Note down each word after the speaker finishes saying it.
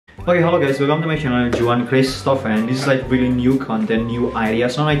Okay, hello guys, welcome to my channel, Juan Christopher, and this is like really new content, new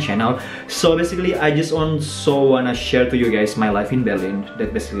ideas on my channel. So basically, I just wanna share to you guys my life in Berlin.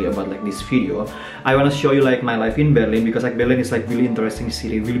 That basically about like this video. I wanna show you like my life in Berlin because like Berlin is like really interesting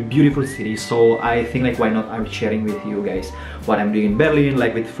city, really beautiful city. So I think like why not I'm sharing with you guys what I'm doing in Berlin,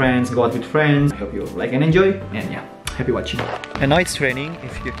 like with friends, go out with friends. I hope you like and enjoy, and yeah, happy watching. And now it's raining,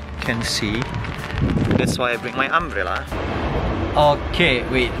 if you can see. That's why I bring my umbrella. Okay,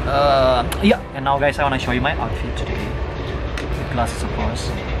 wait, yeah, and now guys I wanna show you my outfit today. With glasses of course,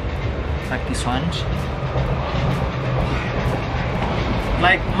 like this one.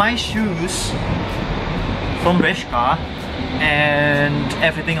 Like my shoes from Bershka and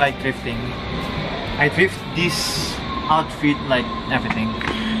everything like thrifting. I thrift this outfit like everything.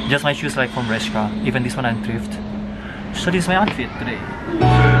 Just my shoes like from Bershka, even this one I thrift. So this is my outfit today.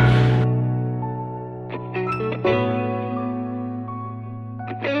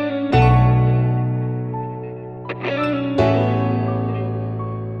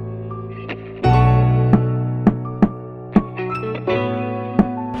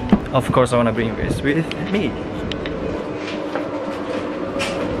 Of course, I wanna bring you guys with me.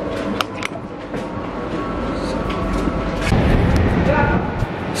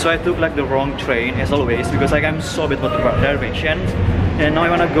 So I took like the wrong train as always because like I'm so bad with direction, and now I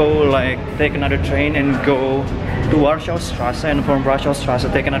wanna go like take another train and go to Warsaw Strasse, and from Warsaw Strasse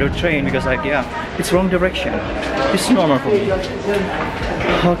take another train because like yeah, it's wrong direction. It's normal for me.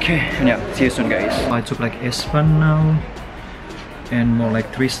 Okay, yeah, see you soon guys. I took like S1 now. And more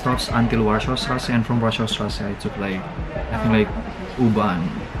like 3 stops until Warsaw Strasse, and from Warsaw Strasse I took like I think like U-Bahn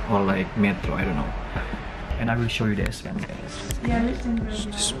or like metro, I don't know. And I will show you the S1 guys.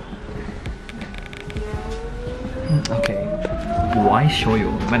 Okay, why show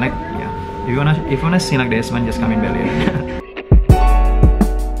you? When like yeah, if you wanna see like the S1, just come in Berlin.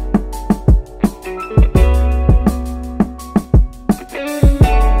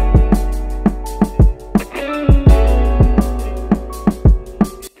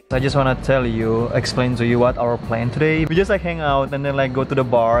 I just wanna explain to you what our plan today. We just like hang out and then like go to the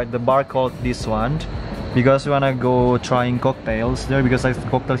bar called this one, because we wanna go trying cocktails there because like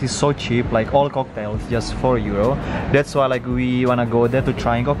cocktails is so cheap, like all cocktails just €4. That's why like we wanna go there to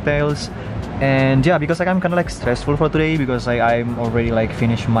trying cocktails. And yeah, because like I'm kinda like stressful for today because like I'm already like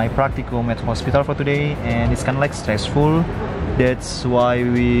finished my practicum at hospital for today, and it's kinda like stressful. That's why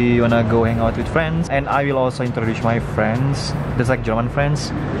we wanna go hang out with friends, and I will also introduce my friends. That's like German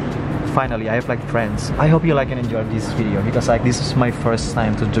friends. Finally, I have like friends. I hope you like and enjoy this video because like this is my first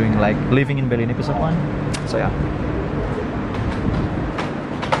time to doing like living in Berlin episode 1. So yeah.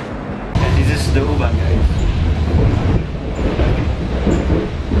 And this is the U-Bahn guys.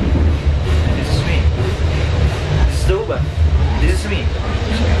 And this is me. This is the U-Bahn. This is me.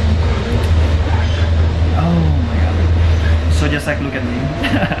 Oh my god. So just like look at me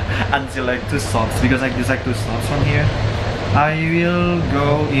until like 2 stops, because like there's like 2 stops from here. I will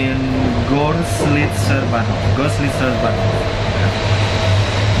go in Goslitzer-Bahnhof.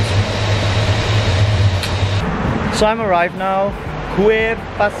 So I'm arrived now. Kue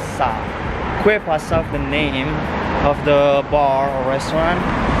Pasa, the name of the bar or restaurant.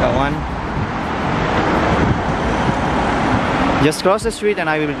 That one. Just cross the street and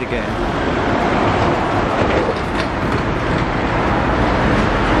I will be again.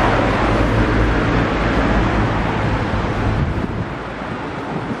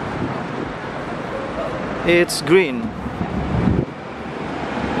 It's green.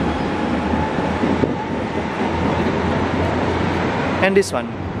 And this one.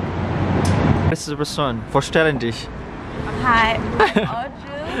 This is the person. Vorstellen dich. Hi, I'm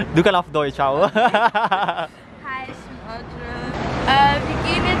Audrey. Du kannst auf Deutsch auch. Hi, ich bin Audrey. Wir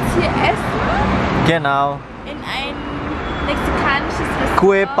gehen jetzt hier essen. Genau. In ein mexikanisches Restaurant.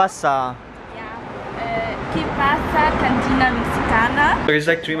 Kue Pasa. Kue Pasa, Cantina Mexicana. So it's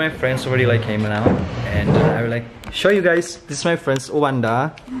like 3 of my friends already like came now, and I will like show you guys. This is my friends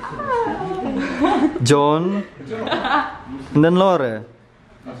Wanda, John, and then Laura.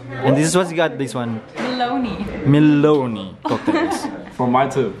 And this is what you got. This one. Meloni cocktails. From my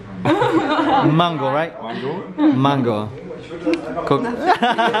too. Mango, right? Mango.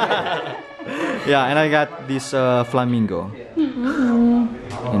 Yeah, and I got this flamingo.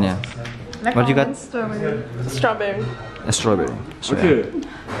 And yeah. What you got? Strawberry. A strawberry. So, Okay.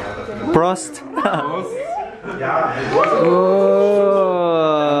 yeah. Prost. Prost.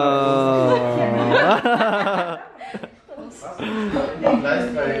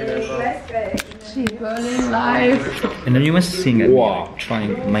 Berlin live. And then you must sing at me, Wow. like,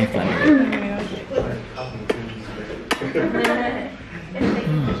 trying my flamingo.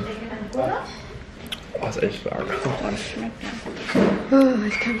 Oh, ist echt stark. Oh,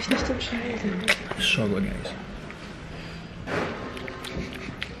 ich kann mich nicht entscheiden. So good, guys.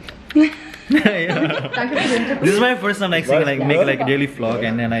 Danke für den Tipp. This is my first time like seeing like make like daily vlog,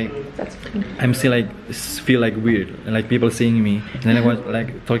 and then I'm still like feel like weird and like people seeing me, and then I was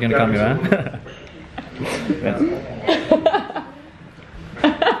like talking on the camera. Yeah.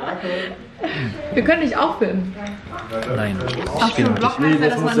 Wir können dich auch filmen. Nein. Ach, für einen Vlog meinst du,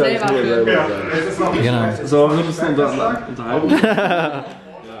 dass man selber filmt. Genau. So, wir müssen unterhalten.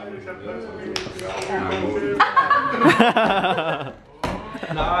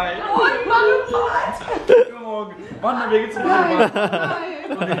 Nein! Und Wanderwege zum Baumarkt!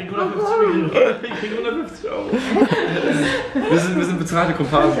 Wir kriegen 150 €. Wir sind bezahlte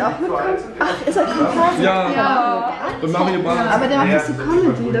Komparsen. Ach, ist er Komparsen? Ja. Und Mario Bart. Aber der macht nicht so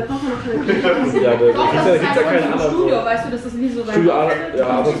Comedy, da braucht man noch keine Komparsen. Ja, da gibt's ja keinen anderen. Studio, weißt du, das ist wie so sein. Ja,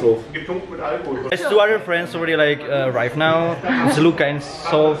 anderswo. Getunkt mit Alkohol. There's two other friends already like arrived now. It's Luca and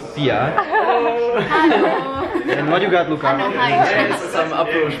Sophia. Hallo. And what you got, Luca? It's some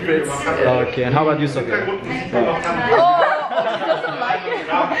Aperol Spritz. Okay, and how about you, Sophia?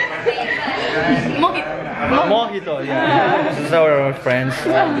 Mojito, yeah. This is our friends.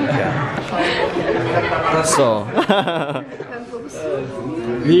 Yeah. So.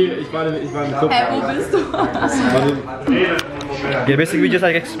 Nee, ich war im Club. Hä, wo bist du? Yeah, basically we just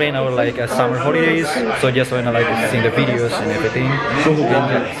like explain our like summer holidays. So just wanna like seeing the videos and everything. And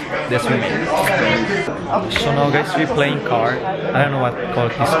that's what. So now guys, we playing card. I don't know what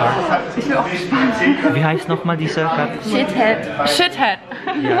called this card. Ich bin auch gespannt. Wie heißt nochmal diese Karte? Shithead. Shithead.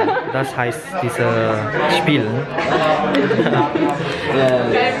 Ja, das heißt diese Spielen.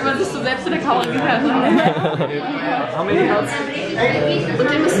 Geil, wie man sich so selbst in der Kamera gehört. Und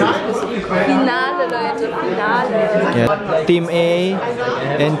wir müssen Finale, Leute, Finale. Yeah. Team A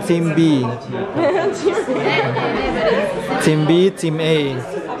and Team B. Team B, Team A.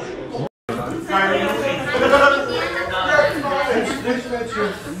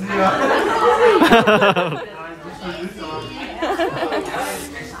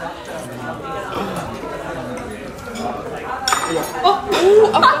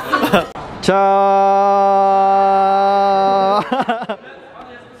 Ciao.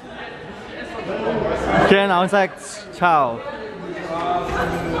 Genau, sagt ciao.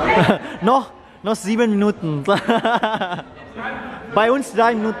 noch 7 Minuten. Bei uns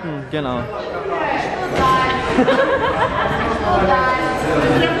 3 Minuten, genau.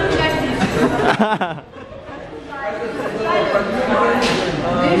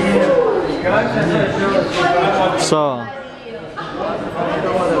 So.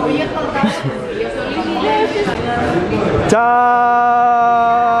 Ciao.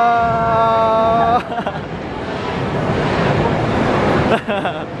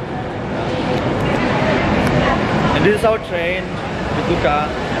 And this is our train with Luca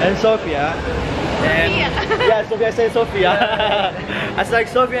and Sophia. And yeah, Sophia, I say Sophia. I said like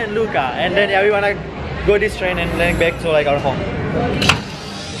Sophia and Luca, and then yeah, we wanna go this train and then back to like our home.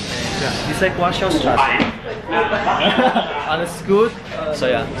 Yeah, it's like Warschaustraße. Alles gut. So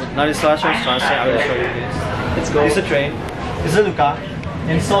yeah, now this is Warschaustraße. I will show you this. Let's go. This is a train. This is Luca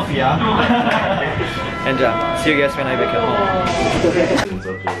and Sophia. And yeah, see you guys when I back at home.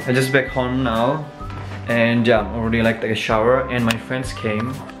 I'm just back home now, and yeah, I'm already like take a shower, and my friends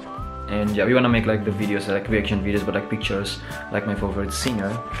came, and yeah, we wanna make like the videos, like reaction videos, but like pictures, like my favorite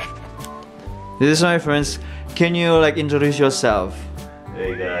singer. This is my friends. Can you like introduce yourself?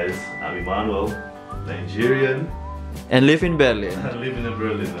 Hey guys, I'm Emmanuel, Nigerian. And live in Berlin. I live in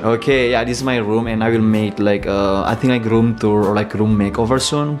Berlin. Okay, yeah, this is my room, and I will make like I think like room tour or like room makeover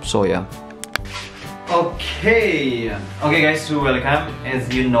soon. So yeah. Okay, guys, so welcome. As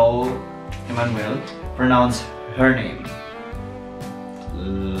you know, Emmanuel, pronounce her name.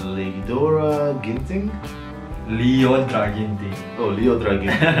 Lyodra Ginting? Lyodra Ginting. Oh, Lyodra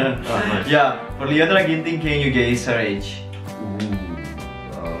Ginting. Oh, nice. Yeah, for Lyodra Ginting, can you guess her age? Ooh,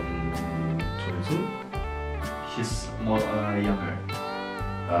 22? She's more younger.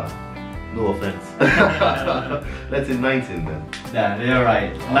 No offense. Let's say 19 then. Yeah, you're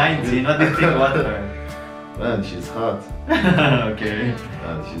right. 19, what do you think about her? Man, she's hot. Okay.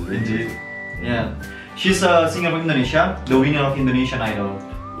 She's really Indeed. good. Yeah. She's a singer from Indonesia, the winner of Indonesian Idol.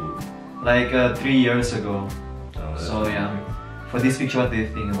 Like 3 years ago. Oh, So yeah. For this picture, what do you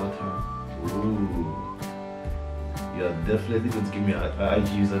think about her? Ooh. You're definitely going to give me an IG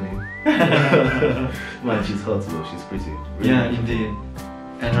username. Man, she's hot though. She's pretty. Really Yeah, pretty. indeed.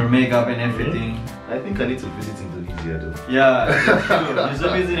 And her makeup and everything. I think I need to visit Indonesia though. Yeah, you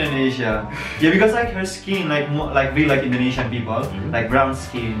should visit Indonesia. Yeah, because like her skin, like really like Indonesian people, like brown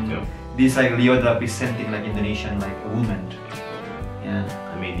skin. Yeah. this like Lyodra presenting like Indonesian like a woman. Yeah.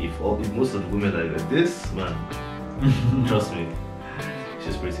 I mean, if most of the women are like this, man, trust me,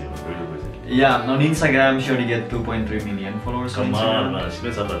 she's pretty, really pretty. Yeah, on Instagram, she already get 2.3 million followers. Come on on, Instagram. man, she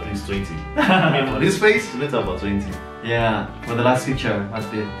must have at least 20. I mean, for this face, she must have about 20. Yeah, for the last picture, what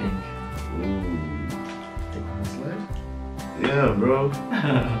do you think? Ooh. Yeah, bro.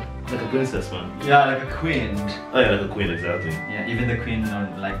 Like a princess, man. Yeah, like a queen. Oh yeah, like a queen, exactly. Yeah, even the queen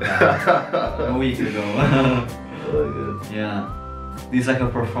not like that a week ago. Oh yeah. Yeah, this is like a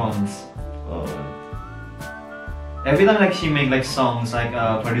performance. Oh man. Every time like she make like songs, like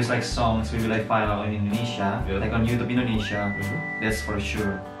produce like songs, will be like viral in Indonesia, Yeah. like on YouTube Indonesia. That's for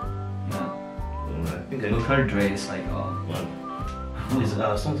sure. Yeah. I think I Look her dress, like oh. man. Is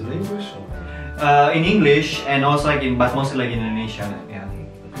songs in English? Or? In English and also like in, but mostly like in Indonesia. Yeah.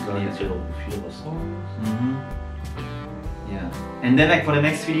 I think I know a few of her songs. Yeah. And then like for the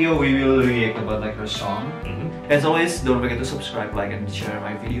next video, we will react about like her song. As always, don't forget to subscribe, like, and share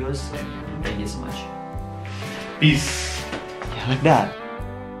my videos. And thank you so much. Peace. Yeah, like that.